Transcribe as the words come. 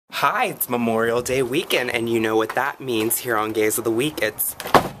Hi, it's Memorial Day weekend, and you know what that means here on Gays of the Week. It's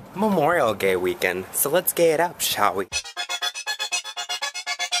Memorial Gay weekend. So let's gay it up, shall we?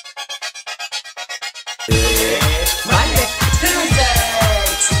 Monday, Tuesday,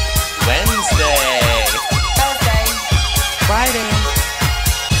 Wednesday, Thursday, Friday.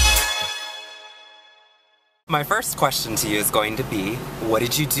 My first question to you is going to be, what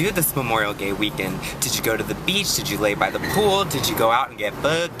did you do this Memorial Day weekend? Did you go to the beach? Did you lay by the pool? Did you go out and get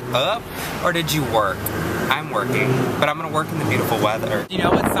booked up? Or did you work? I'm working, but I'm gonna work in the beautiful weather. You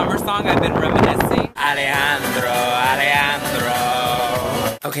know what summer song I've been reminiscing? Alejandro, Alejandro.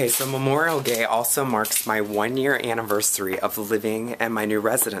 Okay, so Memorial Day also marks my 1-year anniversary of living in my new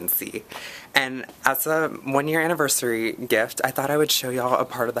residency. And as a 1-year anniversary gift, I thought I would show y'all a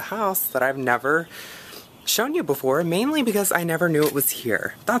part of the house that I've never shown you before, mainly because I never knew it was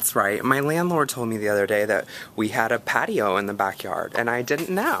here. That's right, my landlord told me the other day that we had a patio in the backyard, and I didn't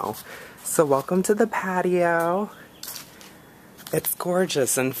know. So welcome to the patio. It's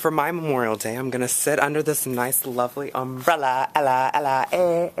gorgeous, and for my Memorial Day, I'm gonna sit under this nice, lovely umbrella.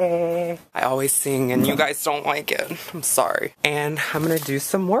 I always sing, and you guys don't like it. I'm sorry. And I'm gonna do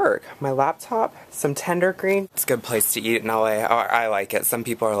some work. My laptop, some tender green. It's a good place to eat in LA. I like it. Some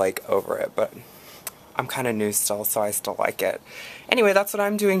people are like over it, but I'm kind of new still, so I still like it. Anyway, that's what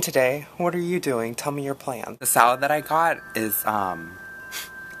I'm doing today. What are you doing? Tell me your plan. The salad that I got is, I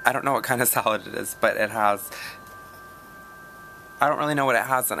don't know what kind of salad it is, but it has, I don't really know what it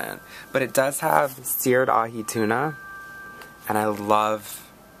has in it, but it does have seared ahi tuna, and I love,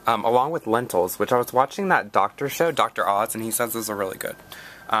 along with lentils, which I was watching that doctor show, Dr. Oz, and he says those are really good.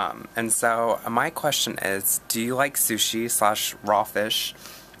 And so my question is, do you like sushi / raw fish?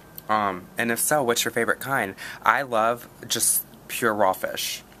 And if so, what's your favorite kind? I love just pure raw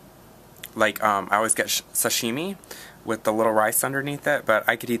fish. Like, I always get sashimi with the little rice underneath it, but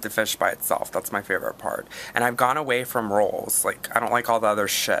I could eat the fish by itself. That's my favorite part. And I've gone away from rolls. Like, I don't like all the other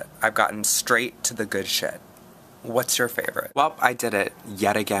shit. I've gotten straight to the good shit. What's your favorite? Well, I did it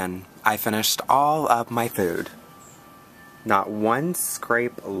yet again. I finished all of my food. Not one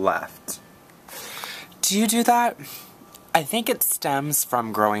scrape left. Do you do that? I think it stems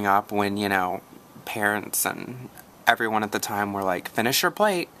from growing up when, you know, parents and everyone at the time were like, finish your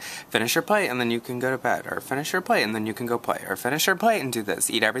plate, and then you can go to bed, or finish your plate, and then you can go play, or finish your plate and do this,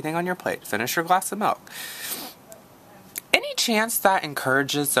 eat everything on your plate, finish your glass of milk. Any chance that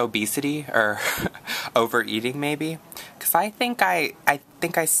encourages obesity, or overeating maybe? Because I think I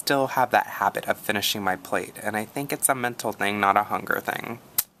still have that habit of finishing my plate, and I think it's a mental thing, not a hunger thing.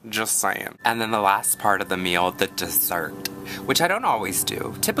 Just saying. And then the last part of the meal, the dessert, which I don't always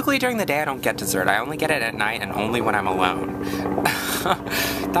do. Typically during the day I don't get dessert. I only get it at night and only when I'm alone.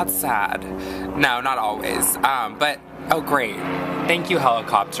 That's sad. No, not always. But, oh great. Thank you,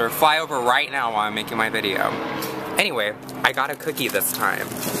 helicopter. Fly over right now while I'm making my video. Anyway, I got a cookie this time.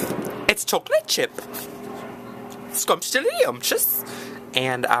 It's chocolate chip. Scrumptious.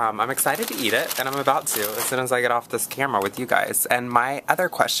 And I'm excited to eat it, and I'm about to as soon as I get off this camera with you guys. And my other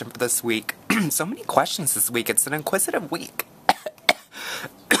question for this week, so many questions this week, it's an inquisitive week.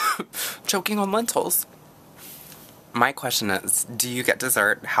 Choking on lentils. My question is, do you get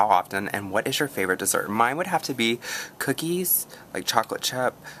dessert? How often? And what is your favorite dessert? Mine would have to be cookies, like chocolate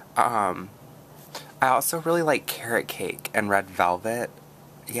chip. I also really like carrot cake and red velvet.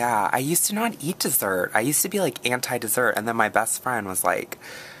 Yeah, I used to not eat dessert. I used to be like anti-dessert, and then my best friend was like,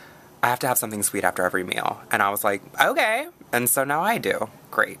 I have to have something sweet after every meal. And I was like, okay. And so now I do.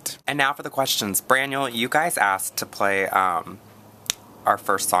 Great. And now for the questions. Braniel, you guys asked to play our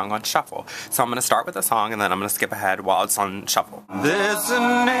first song on shuffle. So I'm going to start with a song, and then I'm going to skip ahead while it's on shuffle. There's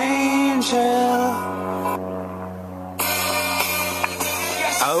an angel.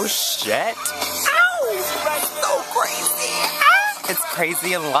 Oh shit. Ow! That's so crazy. It's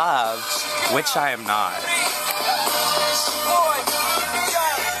Crazy in Love, which I am not.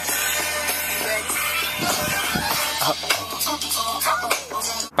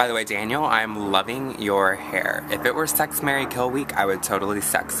 By the way, Daniel, I'm loving your hair. If it were Sex, Marry, Kill Week, I would totally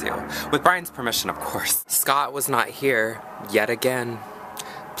sex you. With Brian's permission, of course. Scott was not here, yet again.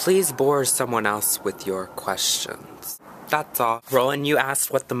 Please bore someone else with your questions. That's all. Roland, you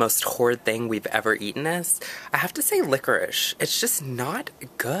asked what the most horrid thing we've ever eaten is. I have to say licorice. It's just not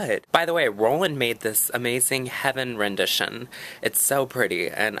good. By the way, Roland made this amazing Heaven rendition. It's so pretty,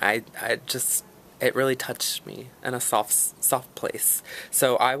 and it really touched me in a soft place.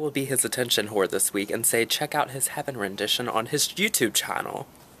 So I will be his attention whore this week and say check out his Heaven rendition on his YouTube channel.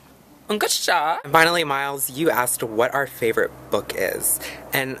 And finally, Miles, you asked what our favorite book is.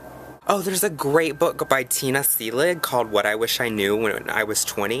 And Oh, there's a great book by Tina Seelig called What I Wish I Knew When I Was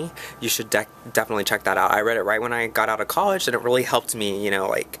 20. You should definitely check that out. I read it right when I got out of college, and it really helped me, you know,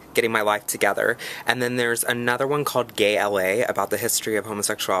 like, getting my life together. And then there's another one called Gay LA about the history of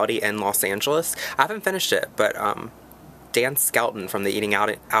homosexuality in Los Angeles. I haven't finished it, but, Dan Skelton from the Eating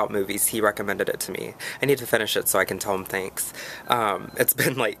Out movies, he recommended it to me. I need to finish it so I can tell him thanks. It's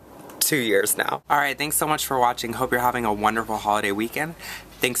been like 2 years now. Alright, thanks so much for watching. Hope you're having a wonderful holiday weekend.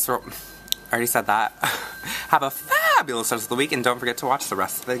 Thanks for... I already said that. Have a fabulous rest of the week, and don't forget to watch the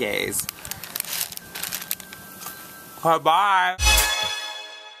rest of the gays. Bye-bye.